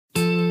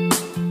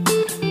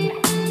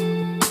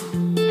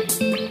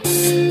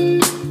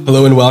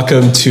Hello and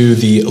welcome to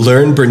the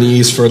Learn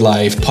Bernese for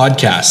Life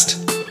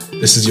podcast.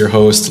 This is your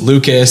host,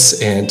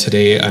 Lucas, and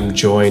today I'm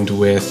joined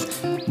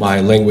with my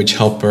language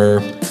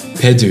helper,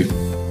 Pedro.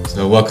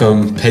 So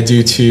welcome,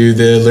 Pedro, to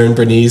the Learn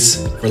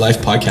Bernese for Life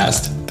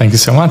podcast. Thank you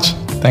so much.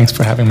 Thanks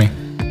for having me.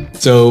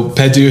 So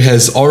Pedro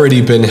has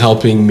already been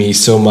helping me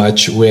so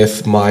much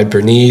with my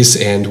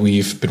Bernese, and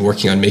we've been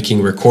working on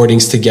making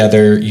recordings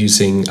together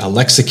using a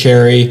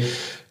Lexicary,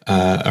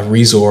 a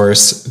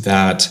resource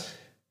that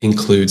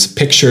includes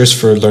pictures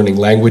for learning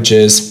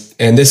languages.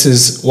 And this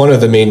is one of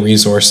the main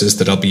resources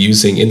that I'll be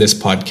using in this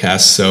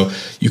podcast. So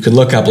you can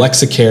look up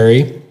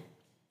Lexicary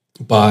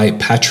by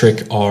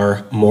Patrick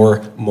R.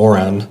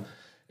 Moran,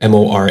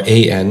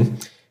 M-O-R-A-N,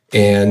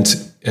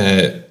 and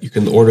you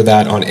can order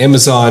that on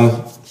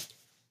Amazon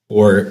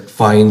or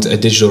find a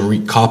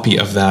digital copy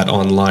of that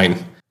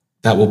online.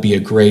 That will be a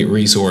great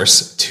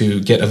resource to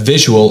get a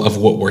visual of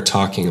what we're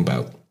talking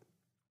about.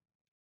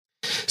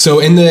 So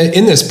in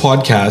this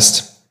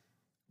podcast,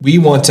 we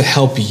want to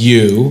help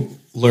you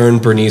learn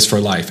Bernese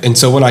for life. And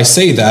so when I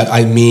say that,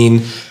 I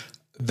mean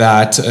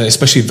that,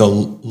 especially the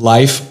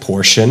life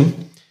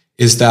portion,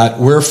 is that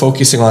we're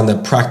focusing on the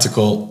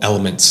practical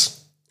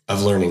elements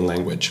of learning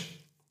language.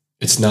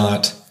 It's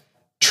not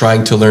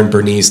trying to learn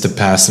Bernese to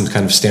pass some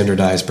kind of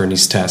standardized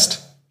Bernese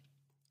test.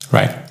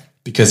 Right.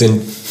 Because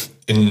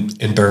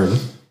in Bern,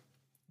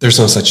 there's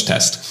no such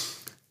test.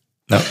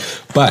 No.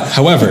 But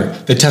however,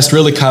 the test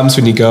really comes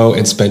when you go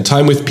and spend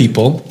time with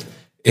people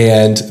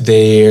and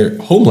their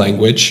home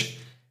language,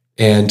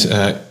 and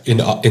in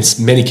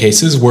many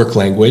cases, work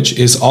language,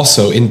 is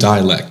also in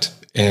dialect.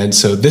 And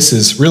so this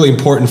is really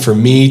important for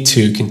me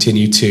to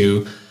continue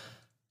to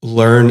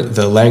learn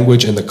the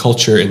language and the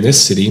culture in this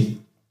city.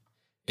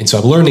 And so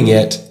I'm learning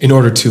it in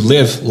order to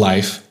live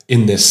life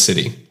in this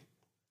city.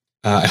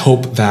 I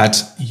hope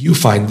that you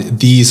find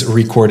these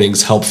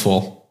recordings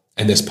helpful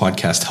and this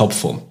podcast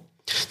helpful.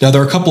 Now,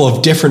 there are a couple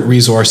of different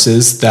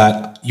resources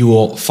that you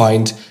will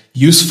find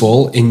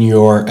useful in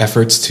your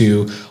efforts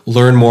to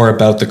learn more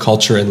about the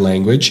culture and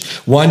language.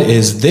 One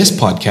is this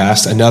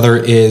podcast. Another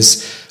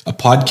is a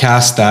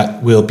podcast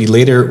that will be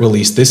later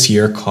released this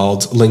year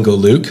called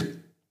LingoLuke.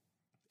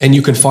 And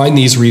you can find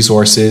these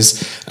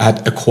resources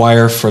at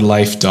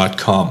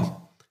acquireforlife.com.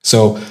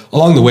 So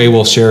along the way,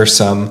 we'll share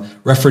some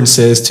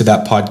references to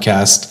that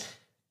podcast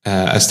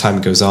as time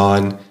goes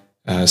on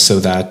so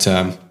that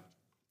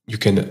you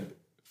can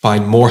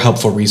find more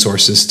helpful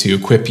resources to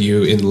equip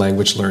you in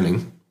language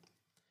learning.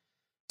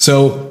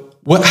 So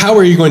how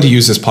are you going to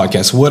use this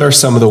podcast? What are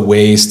some of the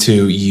ways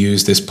to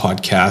use this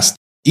podcast?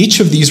 Each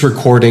of these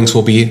recordings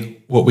will be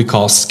what we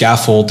call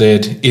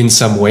scaffolded in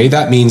some way.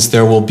 That means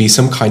there will be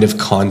some kind of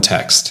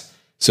context.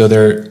 So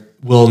there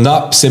will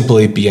not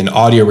simply be an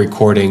audio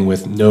recording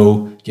with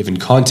no given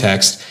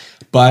context,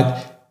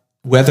 but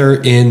whether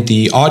in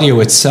the audio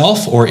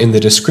itself or in the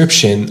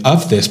description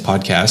of this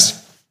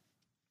podcast,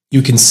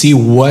 you can see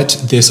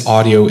what this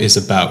audio is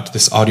about,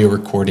 this audio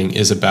recording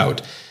is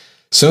about,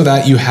 so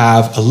that you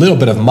have a little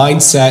bit of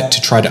mindset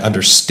to try to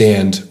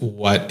understand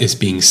what is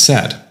being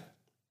said.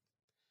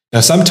 Now,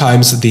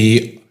 sometimes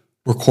the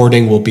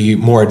recording will be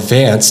more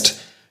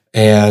advanced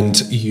and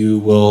you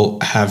will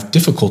have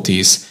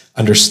difficulties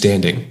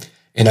understanding.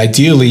 And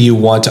ideally, you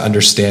want to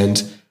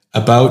understand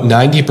about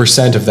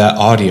 90% of that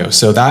audio.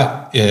 So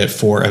that,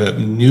 for a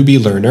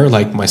newbie learner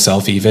like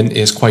myself even,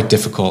 is quite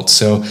difficult.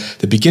 So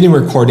the beginning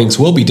recordings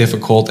will be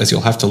difficult as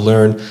you'll have to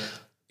learn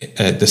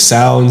the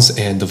sounds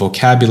and the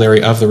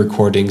vocabulary of the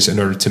recordings in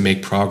order to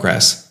make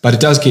progress. But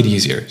it does get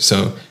easier,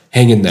 so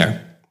hang in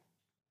there.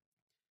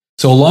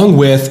 So along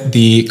with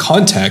the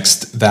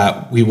context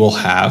that we will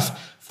have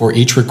for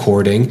each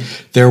recording,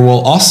 there will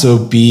also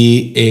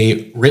be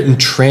a written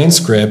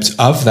transcript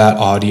of that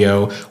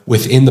audio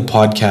within the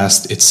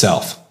podcast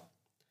itself.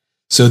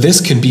 So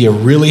this can be a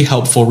really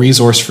helpful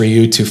resource for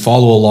you to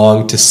follow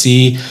along to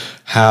see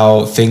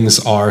how things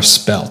are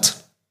spelt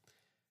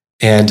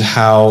and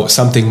how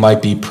something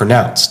might be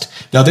pronounced.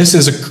 Now, this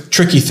is a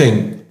tricky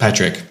thing,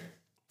 Patrick.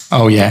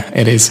 Oh, yeah,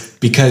 it is.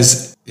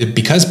 Because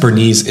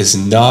Bernese is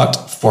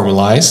not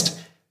formalized,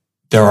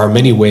 there are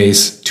many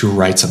ways to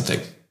write something.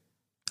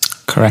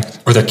 Correct.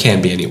 Or there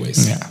can be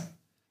anyways. Yeah.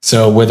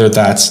 So whether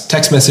that's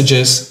text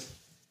messages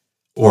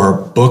or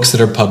books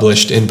that are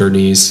published in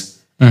Bernese,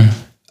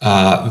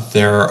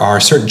 there are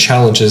certain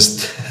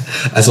challenges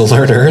as a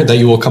learner that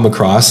you will come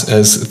across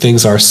as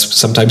things are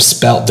sometimes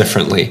spelt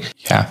differently.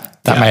 Yeah.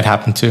 That might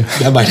happen too.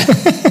 That might.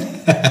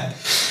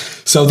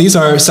 So these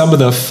are some of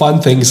the fun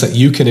things that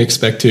you can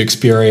expect to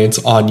experience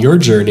on your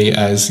journey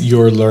as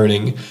you're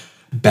learning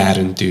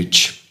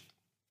Badenduitsch.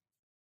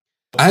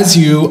 As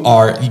you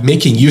are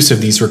making use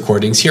of these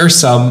recordings, here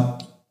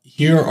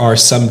are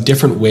some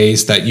different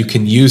ways that you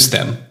can use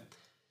them.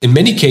 In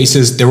many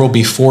cases, there will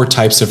be 4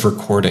 types of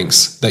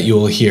recordings that you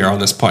will hear on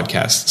this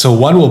podcast. So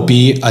one will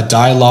be a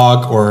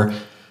dialogue or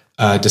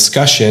a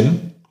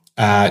discussion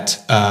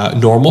at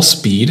normal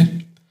speed,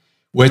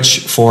 which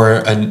for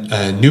a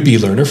newbie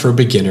learner, for a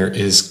beginner,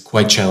 is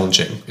quite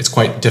challenging. It's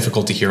quite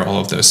difficult to hear all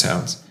of those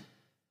sounds.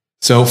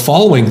 So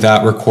following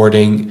that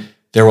recording,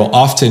 there will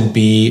often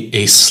be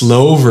a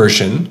slow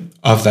version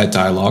of that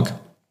dialogue.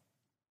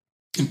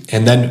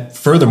 And then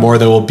furthermore,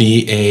 there will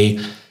be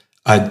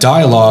a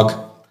dialogue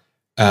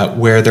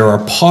where there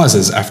are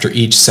pauses after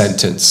each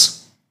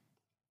sentence.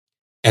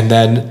 And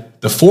then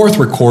the fourth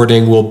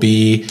recording will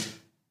be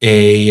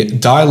a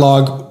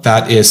dialogue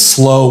that is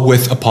slow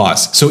with a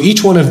pause. So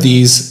each one of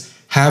these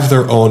have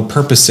their own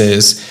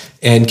purposes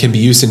and can be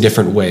used in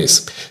different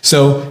ways.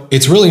 So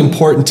it's really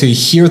important to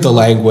hear the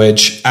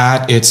language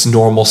at its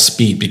normal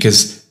speed,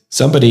 because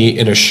somebody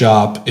in a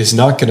shop is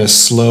not going to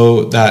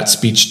slow that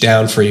speech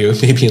down for you,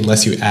 maybe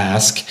unless you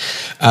ask,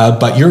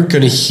 but you're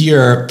going to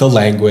hear the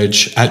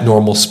language at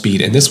normal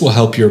speed. And this will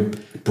help your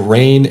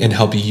brain and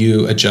help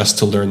you adjust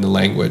to learn the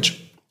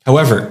language.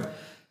 However,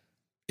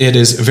 it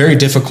is very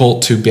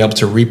difficult to be able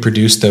to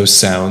reproduce those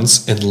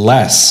sounds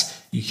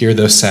unless you hear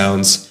those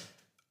sounds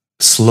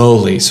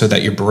slowly so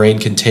that your brain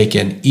can take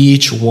in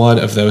each one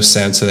of those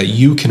sounds so that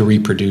you can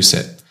reproduce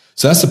it.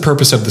 So that's the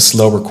purpose of the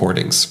slow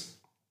recordings.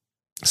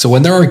 So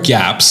when there are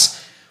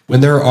gaps,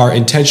 when there are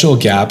intentional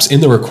gaps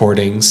in the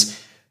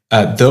recordings,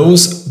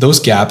 those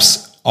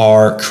gaps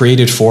are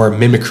created for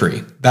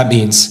mimicry. That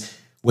means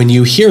when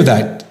you hear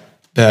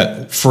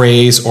that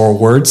phrase or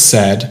word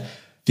said,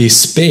 the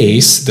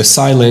space, the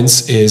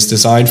silence is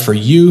designed for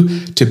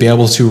you to be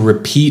able to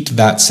repeat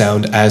that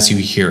sound as you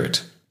hear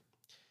it.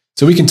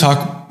 So we can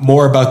talk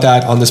more about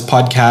that on this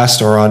podcast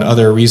or on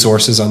other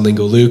resources on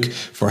Lingo-Luke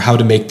for how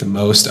to make the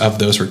most of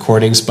those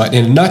recordings. But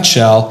in a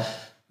nutshell,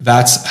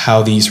 that's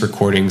how these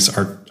recordings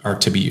are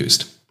to be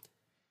used.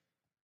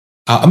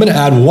 I'm going to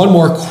add one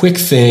more quick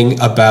thing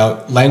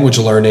about language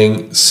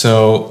learning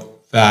so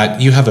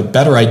that you have a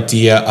better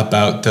idea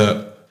about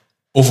the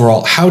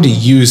overall how to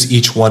use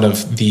each one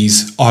of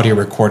these audio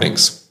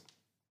recordings,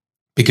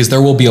 because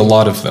there will be a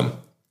lot of them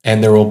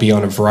and there will be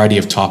on a variety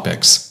of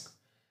topics.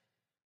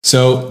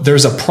 So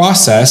there's a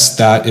process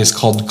that is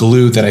called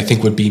GLUE that I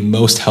think would be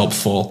most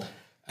helpful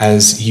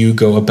as you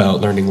go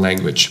about learning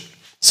language.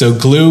 So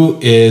GLUE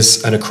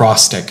is an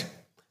acrostic,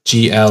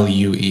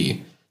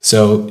 GLUE.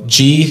 So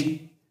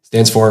G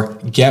stands for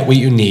get what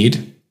you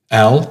need,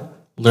 L,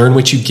 learn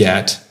what you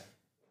get,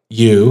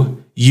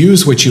 U,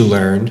 use what you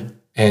learn,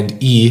 and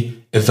E,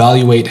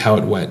 evaluate how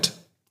it went.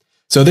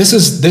 So this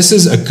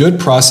is a good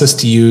process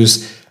to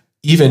use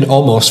even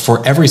almost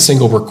for every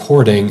single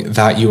recording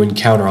that you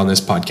encounter on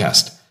this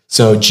podcast.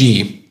 So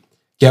G,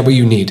 get what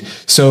you need.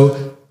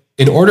 So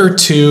in order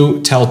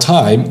to tell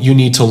time, you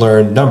need to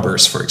learn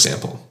numbers, for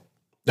example.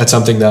 That's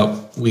something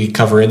that we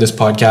cover in this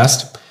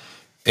podcast,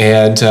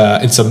 and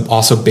some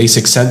also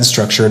basic sentence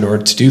structure in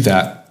order to do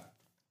that.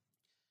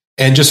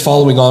 And just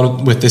following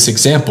on with this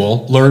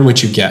example, learn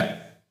what you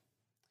get.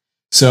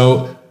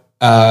 So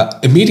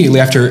immediately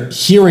after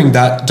hearing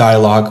that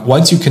dialogue,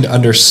 once you can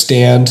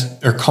understand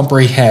or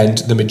comprehend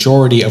the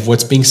majority of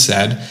what's being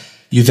said,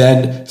 you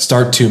then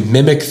start to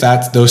mimic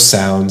those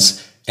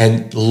sounds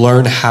and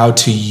learn how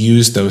to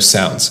use those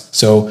sounds.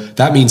 So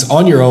that means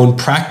on your own,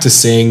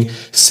 practicing,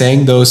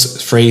 saying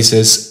those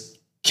phrases,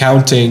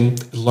 counting,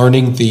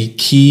 learning the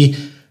key,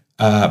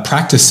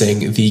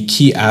 practicing the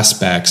key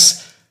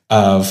aspects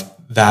of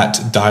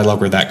that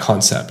dialogue or that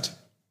concept.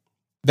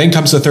 Then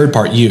comes the third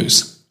part,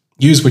 use.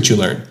 Use what you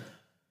learn.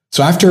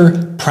 So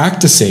after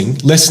practicing,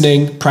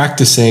 listening,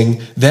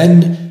 practicing,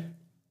 then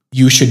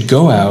you should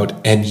go out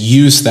and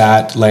use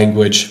that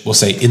language, we'll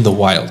say in the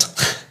wild,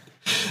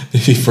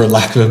 for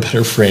lack of a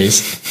better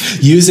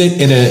phrase. Use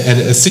it in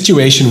a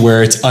situation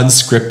where it's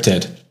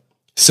unscripted.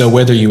 So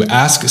whether you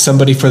ask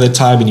somebody for the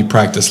time and you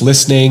practice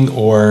listening,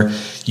 or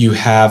you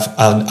have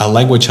a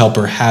language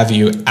helper have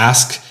you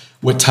ask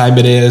what time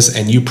it is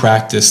and you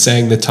practice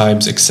saying the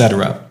times,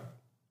 etc.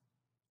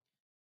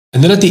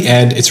 And then at the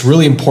end, it's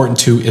really important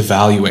to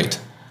evaluate.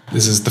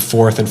 This is the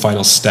fourth and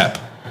final step.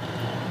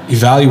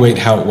 Evaluate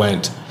how it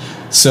went.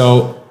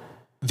 So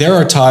there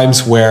are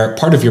times where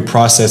part of your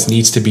process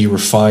needs to be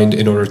refined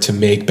in order to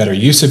make better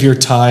use of your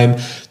time,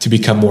 to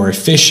become more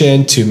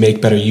efficient, to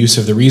make better use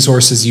of the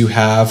resources you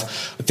have,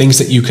 things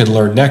that you can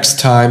learn next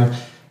time.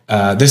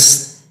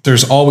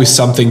 There's always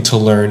something to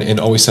learn and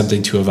always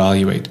something to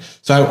evaluate.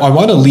 So I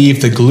want to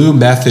leave the GLUE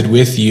method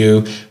with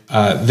you.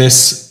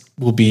 This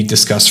will be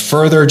discussed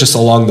further just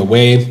along the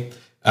way,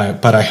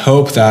 but I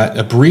hope that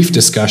a brief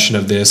discussion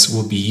of this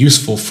will be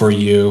useful for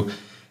you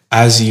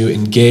as you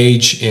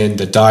engage in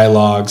the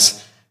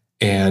dialogues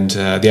and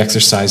the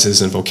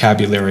exercises and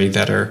vocabulary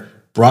that are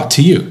brought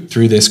to you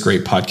through this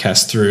great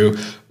podcast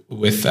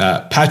with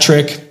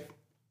Patrick,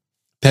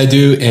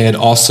 Pedu, and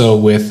also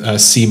with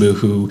Simu,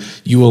 who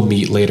you will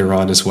meet later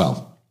on as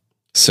well.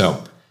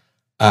 So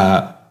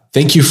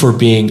thank you for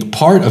being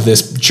part of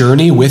this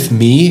journey with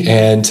me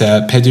and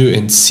Pedu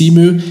and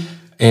Simu.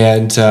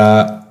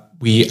 And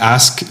we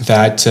ask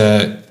that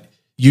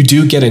you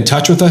do get in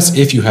touch with us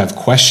if you have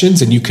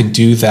questions, and you can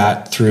do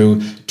that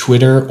through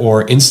Twitter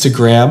or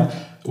Instagram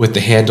with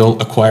the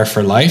handle Acquire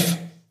for Life.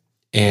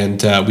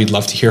 And we'd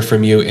love to hear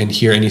from you and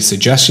hear any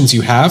suggestions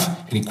you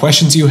have, any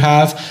questions you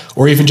have,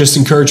 or even just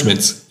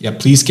encouragements. Yeah,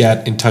 please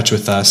get in touch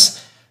with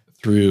us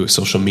through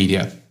social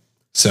media.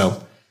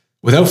 So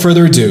without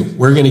further ado,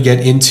 we're going to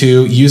get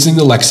into using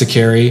the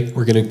lexicary.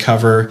 We're going to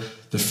cover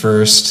the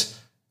first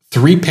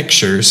 3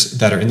 pictures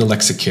that are in the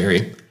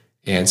lexicary.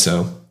 And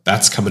so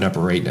that's coming up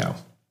right now.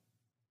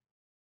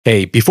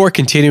 Hey, before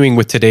continuing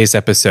with today's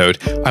episode,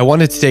 I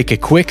wanted to take a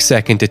quick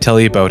second to tell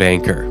you about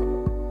Anchor.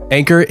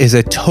 Anchor is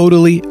a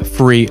totally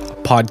free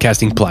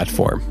podcasting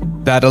platform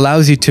that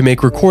allows you to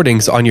make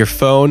recordings on your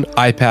phone,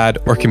 iPad,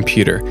 or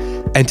computer,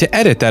 and to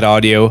edit that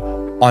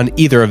audio on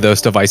either of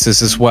those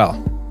devices as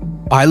well.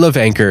 I love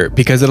Anchor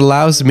because it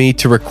allows me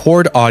to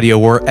record audio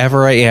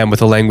wherever I am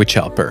with a language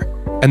helper,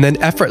 and then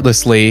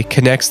effortlessly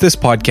connects this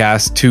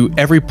podcast to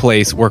every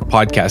place where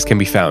podcasts can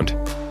be found.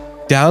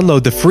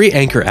 Download the free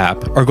Anchor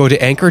app or go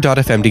to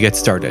anchor.fm to get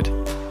started.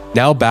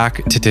 Now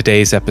back to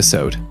today's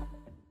episode.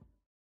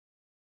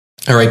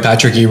 All right,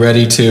 Patrick, you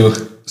ready to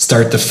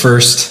start the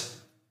first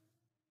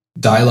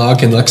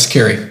dialogue in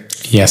lexicary?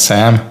 Yes, I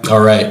am.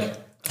 All right.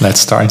 Let's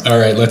start. All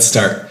right, let's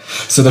start.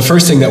 So the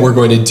first thing that we're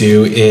going to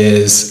do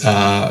is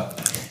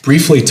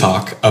briefly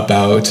talk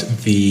about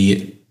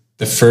the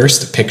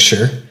first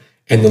picture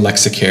in the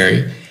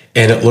lexicary,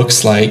 and it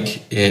looks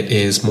like it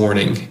is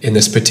morning in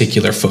this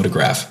particular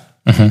photograph,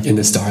 in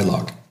this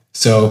dialogue.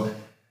 So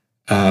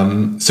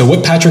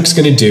what Patrick's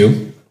going to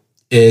do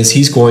is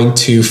he's going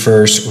to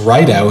first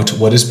write out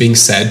what is being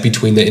said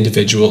between the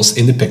individuals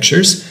in the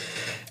pictures,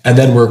 and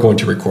then we're going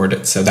to record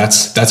it. So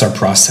that's our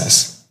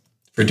process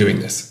for doing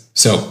this.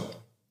 So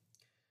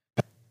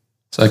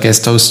I guess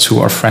those 2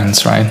 are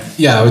friends, right?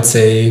 Yeah, I would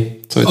say.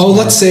 So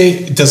let's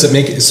say, does it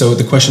make it? So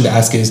the question to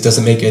ask is, does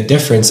it make a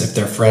difference if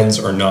they're friends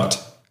or not?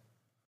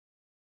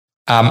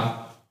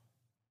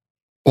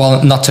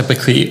 Well, not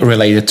typically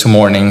related to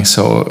morning.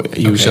 So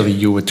usually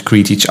you would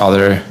greet each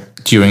other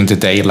during the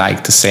day,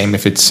 like the same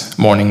if it's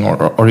morning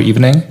or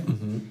evening.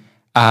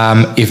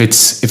 Mm-hmm.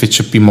 If it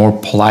should be more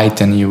polite,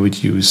 then you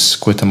would use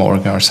Guten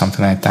Morgen or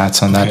something like that.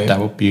 So that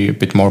would be a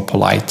bit more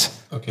polite.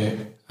 Okay.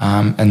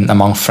 And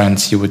among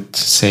friends, you would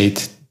say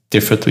it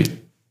differently.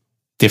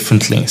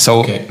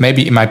 So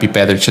maybe it might be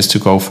better just to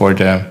go for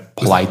the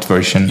polite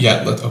version.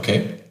 Yeah.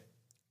 Okay.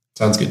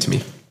 Sounds good to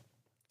me.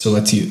 So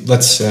let's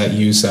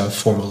use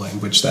formal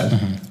language then.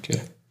 Mm-hmm.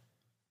 Okay.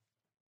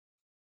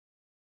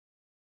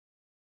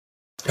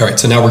 All right.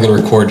 So now we're going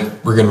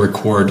to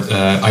record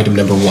item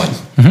number 1.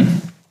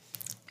 Mm-hmm.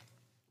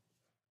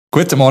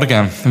 Guten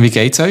Morgen. Wie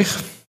geht's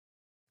euch?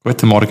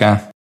 Guten Morgen.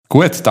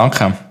 Gut,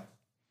 danke.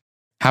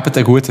 Habt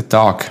einen guten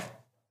Tag.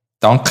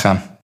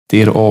 Danke.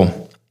 Dir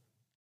auch.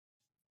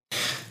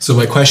 So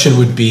my question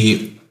would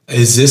be,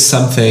 is this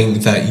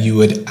something that you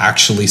would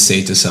actually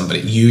say to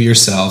somebody, you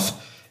yourself,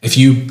 if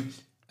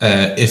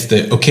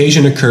the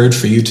occasion occurred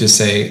for you to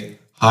say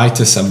hi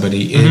to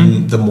somebody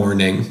in the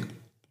morning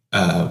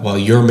while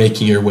you're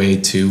making your way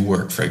to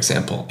work, for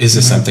example, is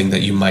this something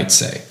that you might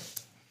say?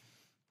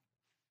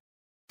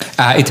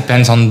 It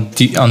depends on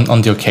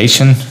the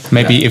occasion.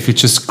 Maybe if you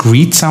just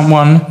greet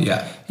someone,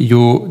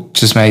 you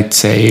just might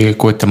say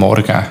Guten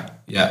Morgen,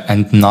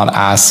 and not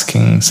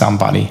asking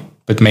somebody.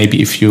 But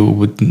maybe if you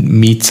would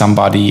meet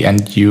somebody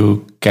and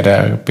you get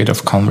a bit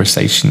of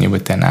conversation, you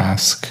would then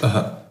ask,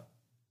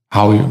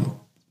 how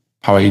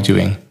are you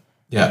doing?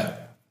 Yeah.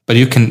 But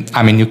you can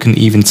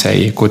even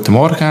say Guten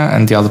Morgen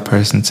and the other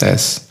person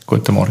says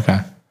Guten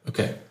Morgen.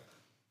 Okay.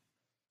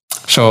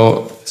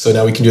 So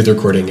now we can do the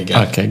recording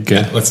again. Okay,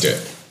 good. Yeah, let's do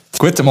it.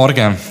 Guten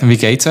Morgen. Wie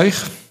geht's euch?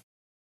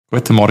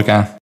 Guten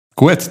Morgen.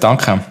 Gut,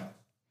 danke.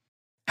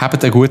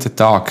 Habt einen guten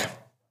Tag.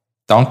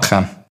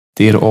 Danke.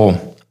 Dir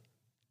auch.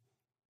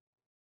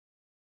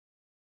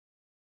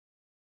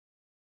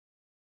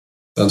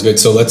 Sounds good.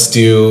 So let's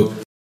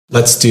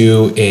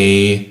do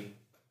a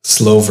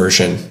slow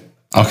version.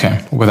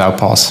 Okay, without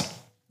pause.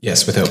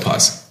 Yes, without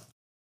pause.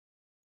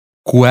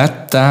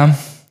 Guten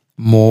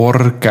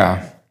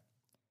Morgen.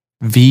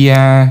 Wie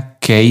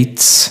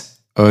geht's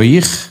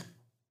euch?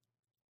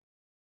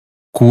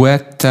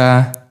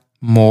 Guten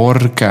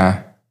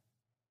Morgen.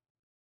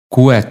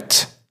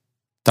 Gut.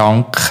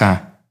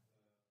 Danke.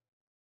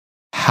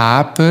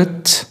 Habt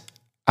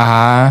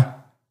einen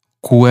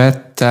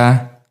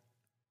guten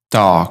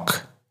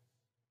Tag.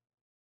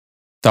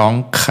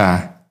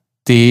 Danke.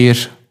 Dir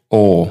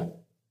auch.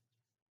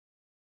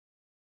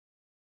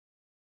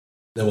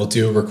 Then we'll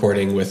do a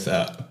recording with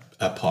a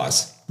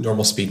pause.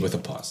 Normal speed with a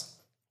pause.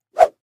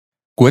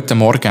 Guten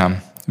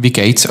Morgen. Wie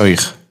geht's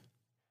euch?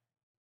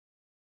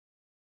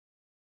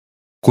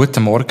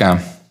 Guten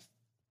Morgen.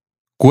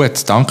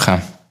 Gut,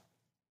 danke.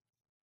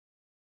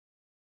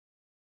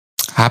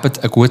 Habt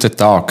einen guten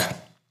Tag.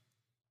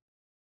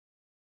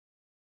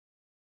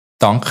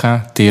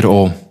 Danke, dir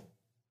auch.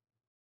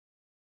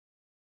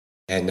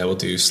 And now we'll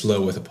do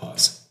slow with a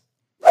pause.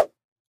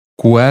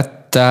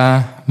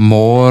 Guten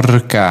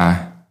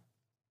Morgen.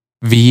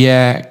 Wie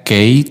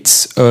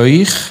geht's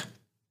euch?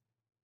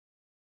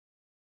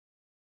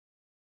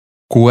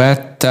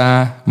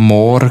 Guten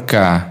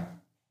Morgen.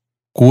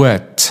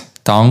 Gut,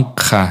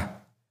 danke.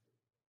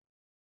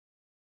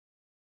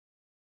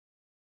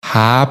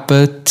 Habt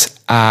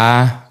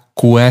einen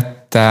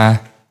guten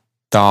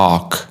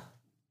Tag.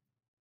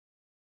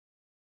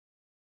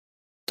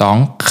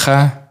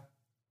 Danke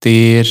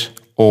dir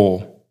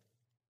auch.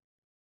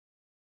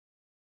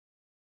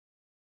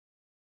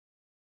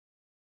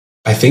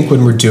 I think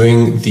when we're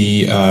doing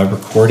the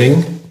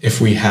recording, if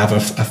we have a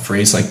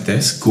phrase like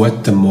this,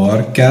 Guten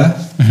Morgen,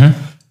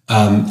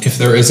 if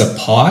there is a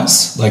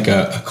pause, like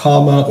a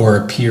comma or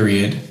a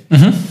period,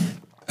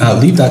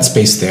 leave that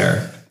space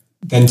there.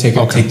 Then take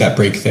that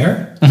break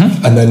there,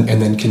 and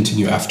then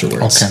continue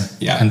afterwards. Okay.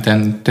 Yeah. And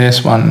then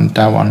this one,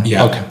 that one.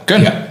 Yeah. Okay.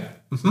 Good. Yeah.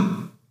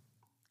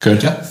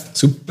 Good. Yeah.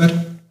 Super.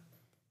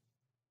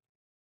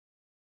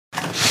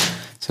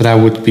 So that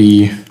would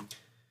be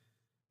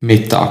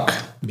Mittag.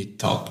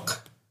 Mittag.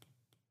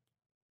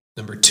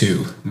 Number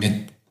 2.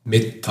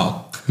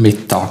 Mittag.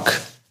 Mittag.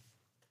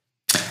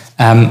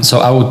 So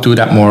I would do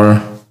that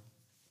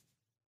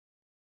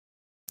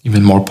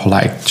even more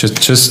polite.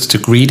 Just the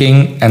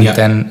greeting and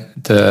then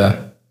the,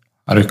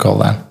 how do you call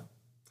that?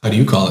 How do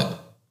you call it?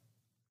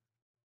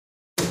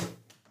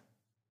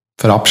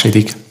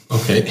 Verabschiedung.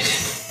 Okay.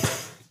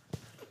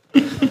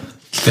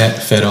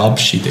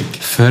 Verabschiedung.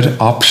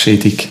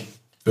 Verabschiedung.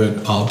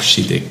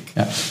 Verabschiedung.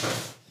 Yeah.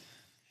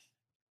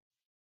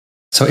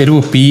 So it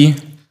would be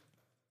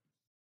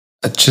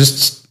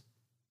just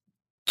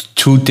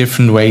 2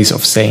 different ways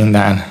of saying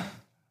that.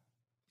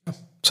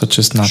 So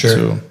just not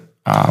to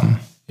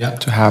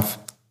have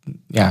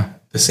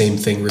the same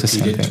thing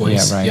repeated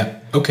twice. Yeah, right. Yeah.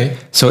 Okay.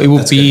 So it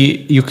would be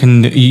good. You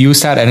can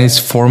use that, and it's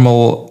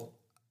formal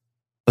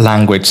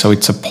language. So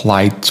it's a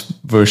polite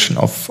version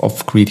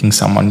of greeting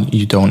someone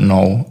you don't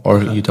know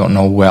or you don't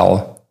know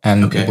well,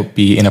 and it would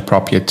be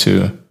inappropriate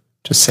to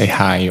just say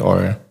hi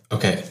or.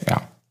 Okay.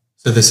 Yeah.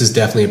 So this is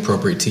definitely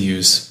appropriate to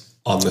use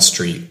on the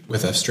street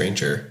with a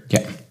stranger.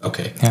 Yeah.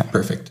 Okay. Yeah.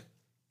 Perfect.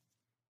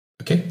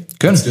 Okay.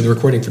 Good. Let's do the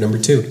recording for number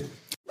 2.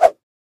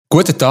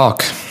 Guten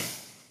Tag.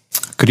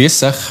 Grüß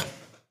dich.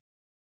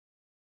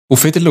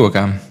 Auf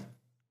Wiedersehen.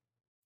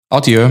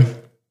 Adieu.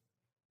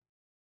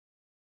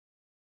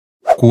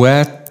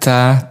 Guten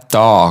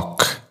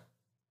Tag.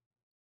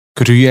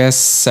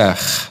 Grüß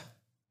dich.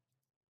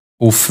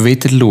 Auf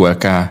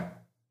Wiedersehen.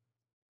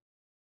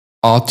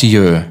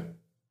 Adieu.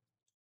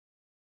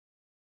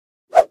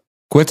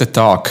 Guten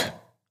Tag.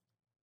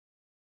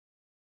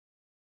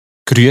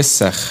 Grüß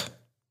dich.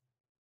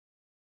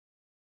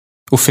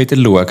 Auf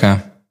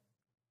Wiedersehen.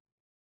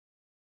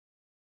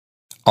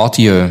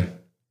 Adieu.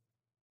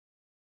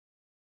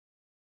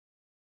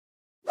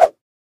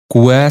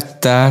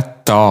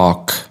 Guten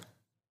Tag.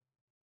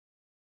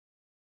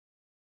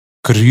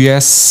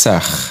 Grüß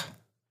dich.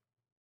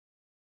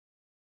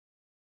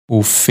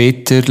 Auf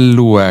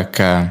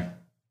Wiedersehen.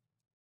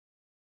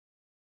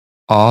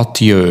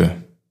 Adieu.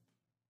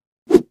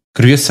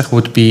 Grüß dich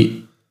would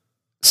be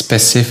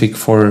specific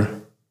for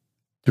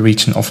the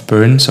region of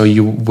Bern, so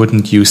you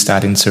wouldn't use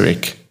that in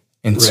Zurich.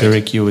 In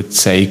Zurich, you would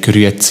say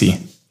grüezi.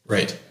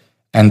 Right.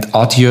 And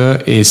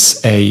adieu is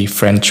a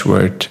French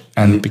word,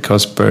 and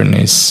because Bern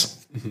is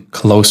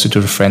closer to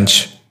the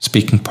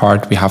French-speaking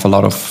part, we have a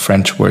lot of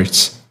French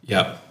words.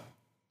 Yeah.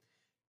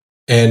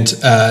 And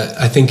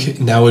I think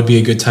now would be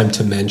a good time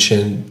to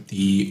mention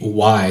the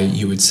why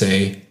you would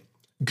say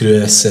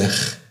grüß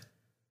dich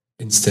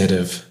instead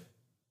of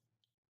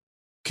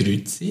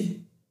grüezi.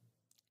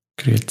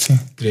 Grüezi.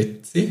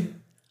 Grüezi.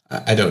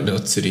 I don't know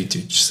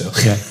Zürichdeutsch, so.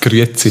 Yeah,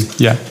 grüezi.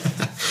 Yeah.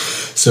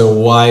 So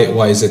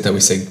why is it that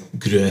we say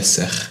grüß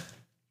dich?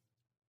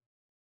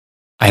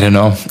 I don't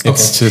know.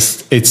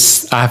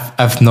 It's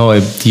I've no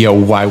idea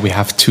why we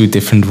have 2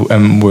 different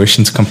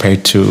versions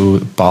compared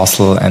to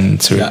Basel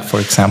and Zurich, for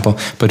example.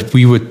 But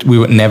we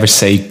would never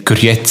say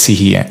grüezi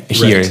here.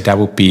 Right. That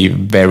would be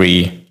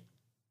very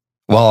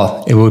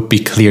well. It would be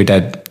clear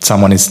that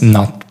someone is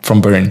not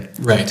from Bern.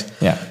 Right.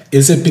 Yeah.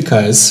 Is it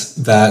because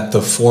that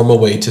the formal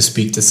way to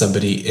speak to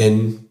somebody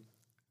in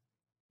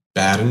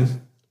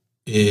Baden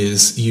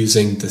is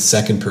using the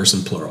second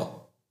person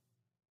plural?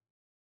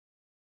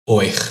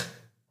 Euch.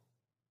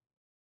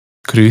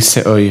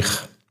 Grüße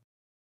euch.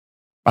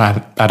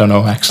 I don't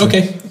know, actually.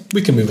 Okay,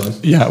 we can move on.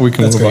 Yeah, we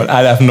can move on.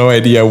 I have no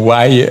idea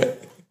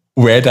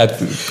where that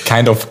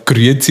kind of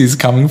grüezi is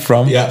coming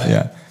from.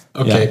 Yeah.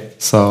 Okay. Yeah.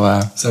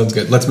 So sounds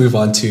good. Let's move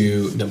on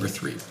to number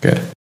 3.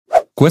 Good.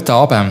 Guten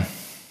Abend.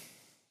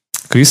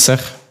 Grüß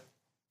dich.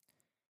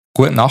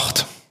 Gute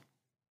Nacht.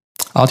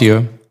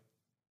 Adieu.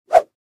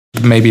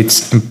 Maybe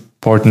it's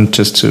important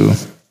just to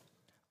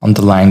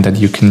underline that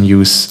you can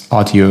use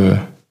adieu,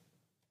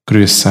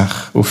 grüß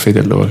dich, auf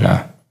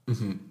Wiedersehen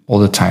all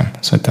the time,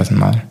 so it doesn't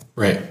matter.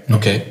 Right.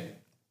 Okay.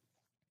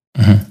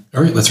 All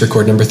right, let's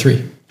record number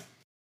 3.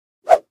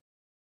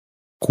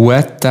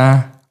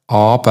 Guten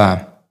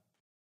Abend.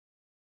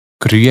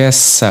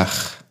 Grüß dich.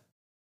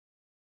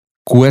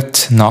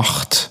 Gute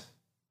Nacht.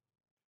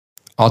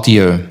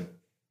 Adieu.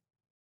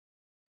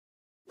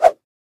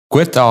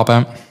 Guten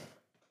Abend.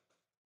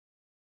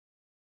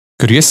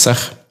 Grüß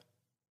dich.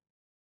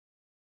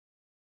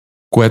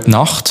 Gute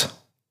Nacht.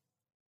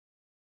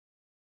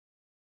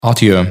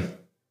 Adieu.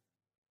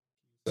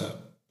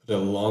 Put a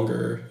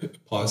longer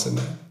pause in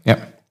that.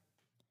 Yeah.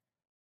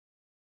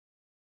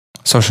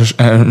 So shall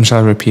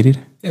I repeat it?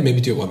 Yeah,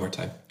 maybe do it one more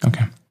time.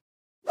 Okay.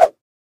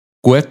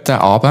 Guten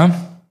Abend.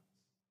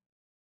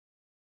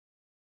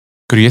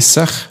 Grüß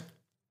dich.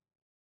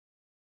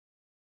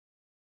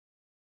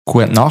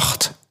 Gute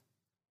Nacht.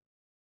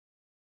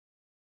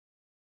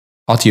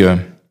 Adieu.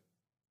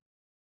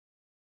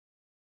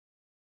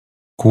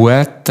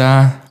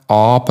 Guten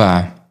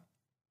Abend.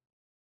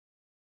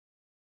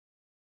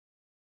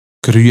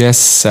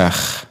 Grüß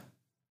dich.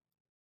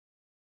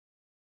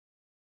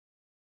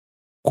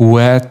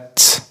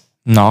 Gute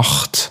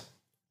Nacht.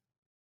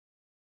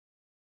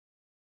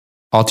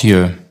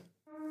 Adieu.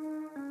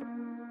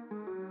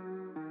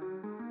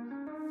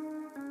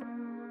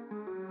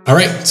 All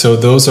right, so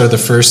those are the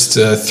first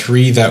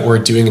 3 that we're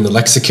doing in the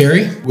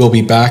Lexicary. We'll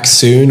be back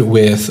soon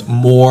with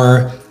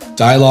more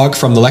dialogue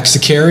from the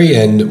Lexicary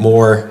and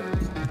more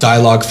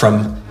dialogue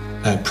from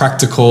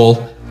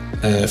practical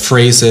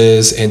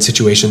phrases and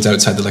situations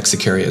outside the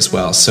Lexicary as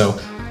well. So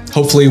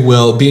hopefully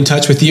we'll be in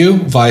touch with you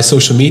via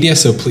social media,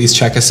 so please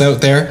check us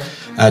out there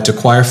at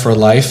Acquire for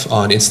Life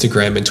on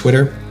Instagram and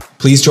Twitter.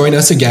 Please join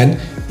us again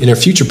in our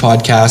future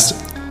podcast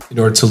in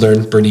order to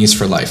learn Bernese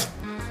for life.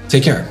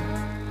 Take care.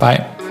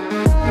 Bye.